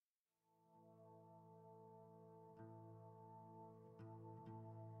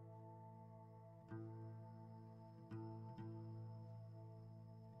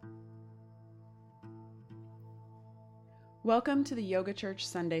Welcome to the Yoga Church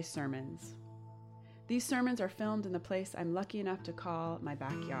Sunday Sermons. These sermons are filmed in the place I'm lucky enough to call my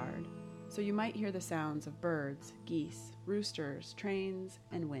backyard, so you might hear the sounds of birds, geese, roosters, trains,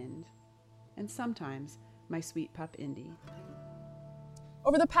 and wind, and sometimes my sweet pup Indy.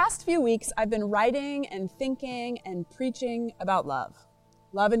 Over the past few weeks, I've been writing and thinking and preaching about love.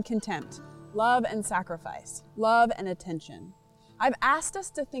 Love and contempt, love and sacrifice, love and attention. I've asked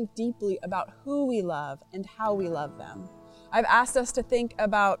us to think deeply about who we love and how we love them. I've asked us to think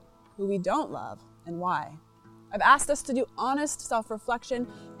about who we don't love and why. I've asked us to do honest self-reflection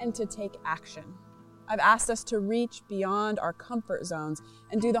and to take action. I've asked us to reach beyond our comfort zones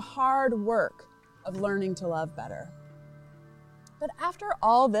and do the hard work of learning to love better. But after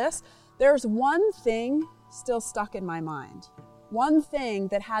all this, there's one thing still stuck in my mind. One thing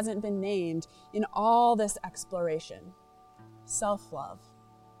that hasn't been named in all this exploration: self-love.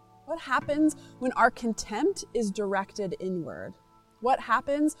 What happens when our contempt is directed inward? What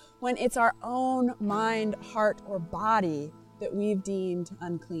happens when it's our own mind, heart, or body that we've deemed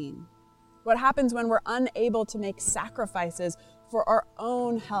unclean? What happens when we're unable to make sacrifices for our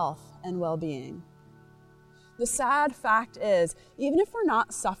own health and well-being? The sad fact is, even if we're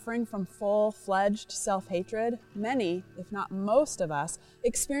not suffering from full-fledged self-hatred, many, if not most of us,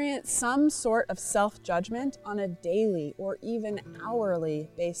 experience some sort of self-judgment on a daily or even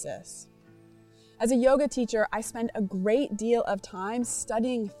hourly basis. As a yoga teacher, I spend a great deal of time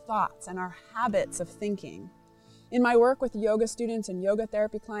studying thoughts and our habits of thinking. In my work with yoga students and yoga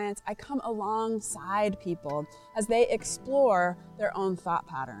therapy clients, I come alongside people as they explore their own thought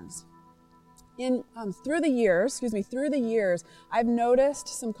patterns. Through the years, I've noticed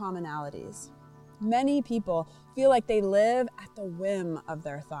some commonalities. Many people feel like they live at the whim of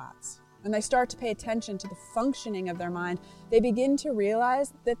their thoughts. When they start to pay attention to the functioning of their mind, they begin to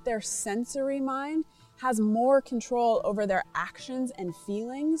realize that their sensory mind has more control over their actions and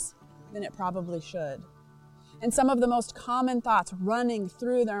feelings than it probably should. And some of the most common thoughts running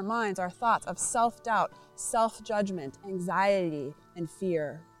through their minds are thoughts of self-doubt, self-judgment, anxiety, and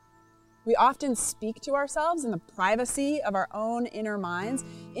fear. We often speak to ourselves in the privacy of our own inner minds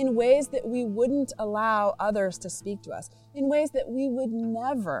in ways that we wouldn't allow others to speak to us, in ways that we would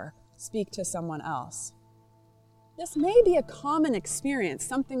never speak to someone else. This may be a common experience,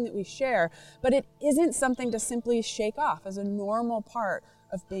 something that we share, but it isn't something to simply shake off as a normal part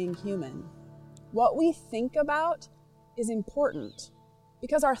of being human. What we think about is important,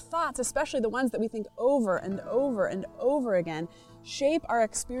 because our thoughts, especially the ones that we think over and over and over again, shape our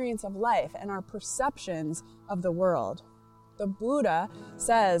experience of life and our perceptions of the world. The Buddha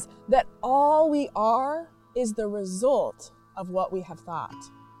says that all we are is the result of what we have thought.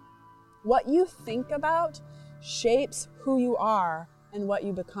 What you think about shapes who you are and what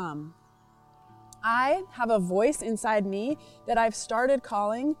you become. I have a voice inside me that I've started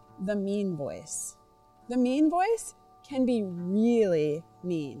calling the mean voice. The mean voice can be really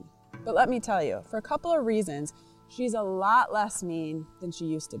mean. But let me tell you, for a couple of reasons, she's a lot less mean than she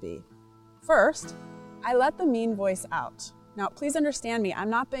used to be. First, I let the mean voice out. Now, please understand me, I'm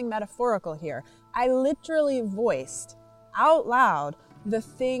not being metaphorical here. I literally voiced out loud the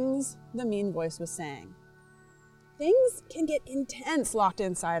things the mean voice was saying. Things can get intense locked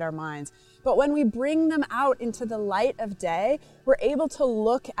inside our minds, but when we bring them out into the light of day, we're able to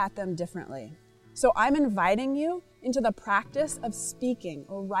look at them differently. So I'm inviting you into the practice of speaking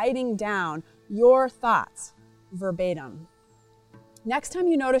or writing down your thoughts verbatim. Next time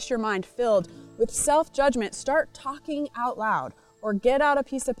you notice your mind filled with self-judgment, start talking out loud or get out a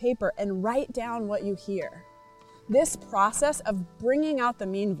piece of paper and write down what you hear. This process of bringing out the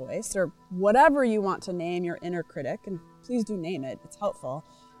mean voice, or whatever you want to name your inner critic, and please do name it, it's helpful,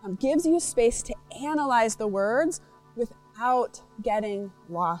 gives you space to analyze the words without getting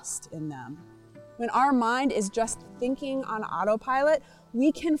lost in them. When our mind is just thinking on autopilot,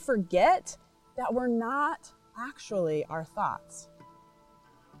 we can forget that we're not actually our thoughts.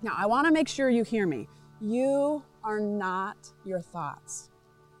 Now, I want to make sure you hear me. You are not your thoughts.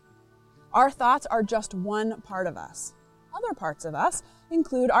 Our thoughts are just one part of us. Other parts of us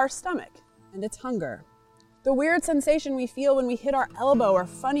include our stomach and its hunger. The weird sensation we feel when we hit our elbow or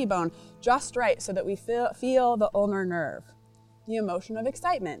funny bone just right so that we feel the ulnar nerve. The emotion of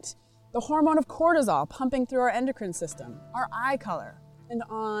excitement. The hormone of cortisol pumping through our endocrine system. Our eye color. And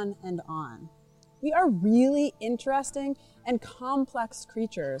on and on. We are really interesting and complex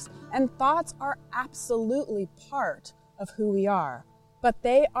creatures, and thoughts are absolutely part of who we are, but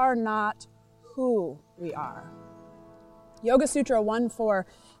they are not who we are. Yoga Sutra 1.4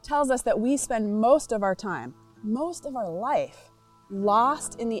 tells us that we spend most of our time, most of our life,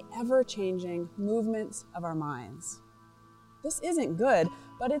 lost in the ever-changing movements of our minds. This isn't good,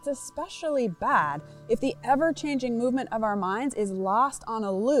 but it's especially bad if the ever-changing movement of our minds is lost on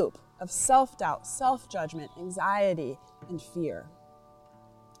a loop of self-doubt, self-judgment, anxiety, and fear.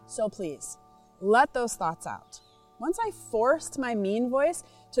 So please, let those thoughts out. Once I forced my mean voice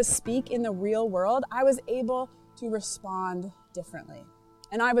to speak in the real world, I was able to respond differently.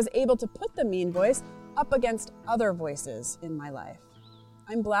 And I was able to put the mean voice up against other voices in my life.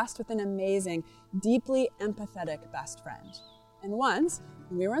 I'm blessed with an amazing, deeply empathetic best friend. And once,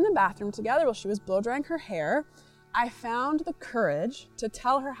 when we were in the bathroom together while she was blow drying her hair, I found the courage to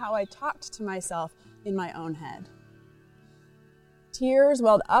tell her how I talked to myself in my own head. Tears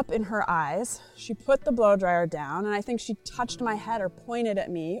welled up in her eyes. She put the blow dryer down, and I think she touched my head or pointed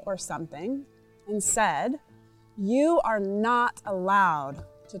at me or something and said, "You are not allowed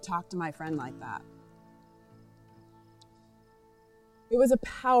to talk to my friend like that." It was a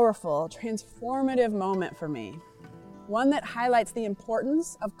powerful, transformative moment for me, one that highlights the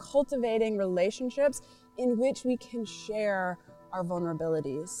importance of cultivating relationships in which we can share our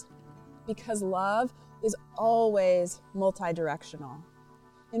vulnerabilities, because love is always multi-directional.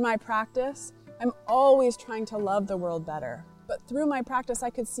 In my practice, I'm always trying to love the world better, but through my practice,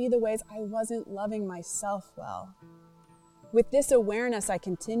 I could see the ways I wasn't loving myself well. With this awareness, I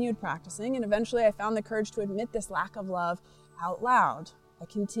continued practicing, and eventually I found the courage to admit this lack of love out loud. I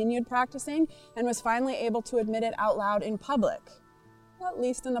continued practicing and was finally able to admit it out loud in public, at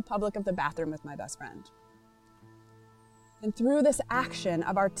least in the public of the bathroom with my best friend. And through this action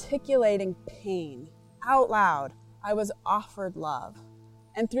of articulating pain out loud, I was offered love.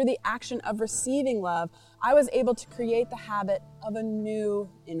 And through the action of receiving love, I was able to create the habit of a new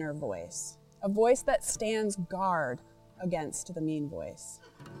inner voice, a voice that stands guard against the mean voice.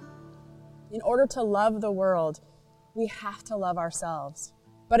 In order to love the world, we have to love ourselves.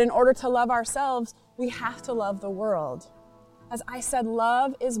 But in order to love ourselves, we have to love the world. As I said,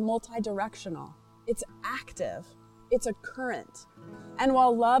 love is multi-directional. It's active. It's a current. And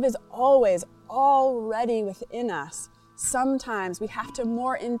while love is always already within us, sometimes we have to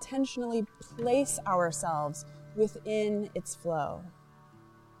more intentionally place ourselves within its flow.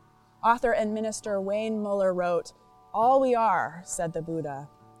 Author and minister Wayne Muller wrote, "All we are," said the Buddha,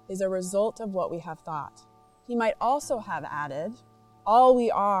 "is a result of what we have thought." He might also have added, "All we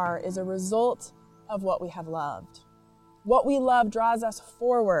are is a result of what we have loved." What we love draws us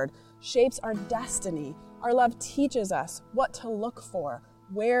forward, shapes our destiny. Our love teaches us what to look for,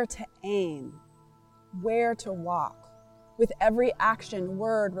 where to aim, where to walk. With every action,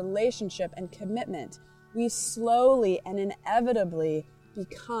 word, relationship, and commitment, we slowly and inevitably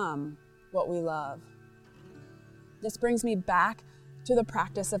become what we love. This brings me back to the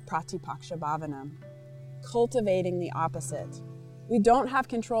practice of Pratipakshibhavanam, cultivating the opposite. We don't have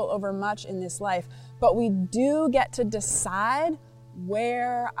control over much in this life, but we do get to decide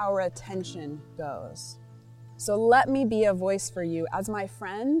where our attention goes. So let me be a voice for you as my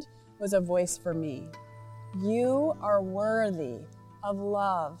friend was a voice for me. You are worthy of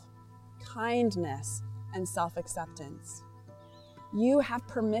love, kindness, and self-acceptance. You have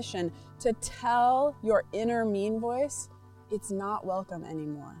permission to tell your inner mean voice it's not welcome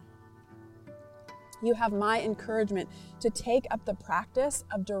anymore. You have my encouragement to take up the practice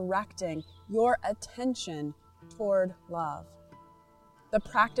of directing your attention toward love. The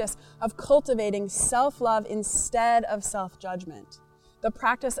practice of cultivating self-love instead of self-judgment. The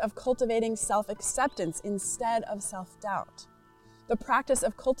practice of cultivating self-acceptance instead of self-doubt. The practice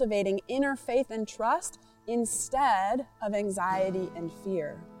of cultivating inner faith and trust instead of anxiety and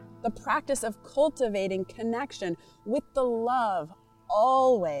fear. The practice of cultivating connection with the love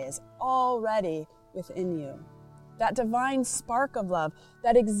always, already within you. That divine spark of love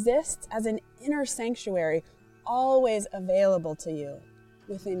that exists as an inner sanctuary, always available to you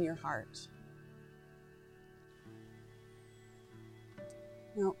within your heart.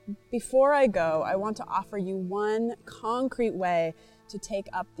 Now, before I go, I want to offer you one concrete way to take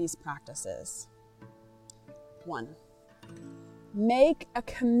up these practices. 1, make a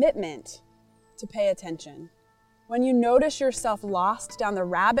commitment to pay attention. When you notice yourself lost down the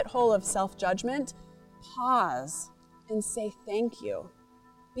rabbit hole of self-judgment, pause and say thank you.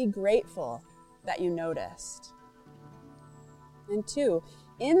 Be grateful that you noticed. And 2,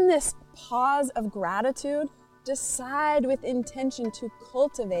 in this pause of gratitude, decide with intention to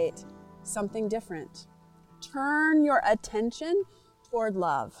cultivate something different. Turn your attention toward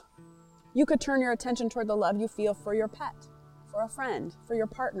love. You could turn your attention toward the love you feel for your pet, for a friend, for your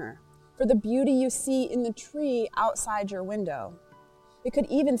partner, for the beauty you see in the tree outside your window. It could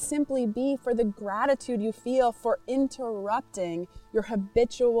even simply be for the gratitude you feel for interrupting your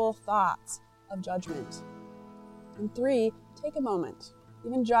habitual thoughts of judgment. And 3, take a moment,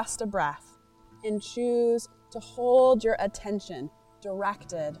 even just a breath, and choose to hold your attention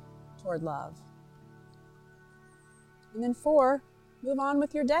directed toward love. And then 4, move on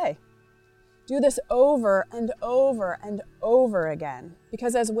with your day. Do this over and over and over again.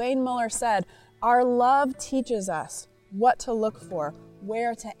 Because as Wayne Muller said, our love teaches us what to look for,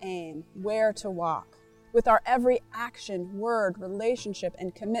 where to aim, where to walk. With our every action, word, relationship,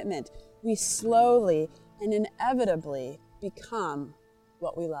 and commitment, we slowly and inevitably become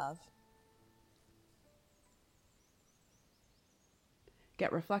what we love.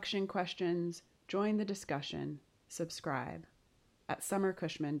 Get reflection questions, join the discussion, subscribe at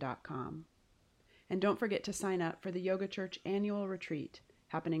summercushman.com. And don't forget to sign up for the Yoga Church Annual Retreat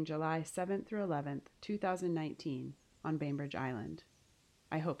happening July 7th through 11th, 2019 on Bainbridge Island.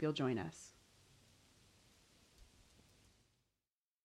 I hope you'll join us.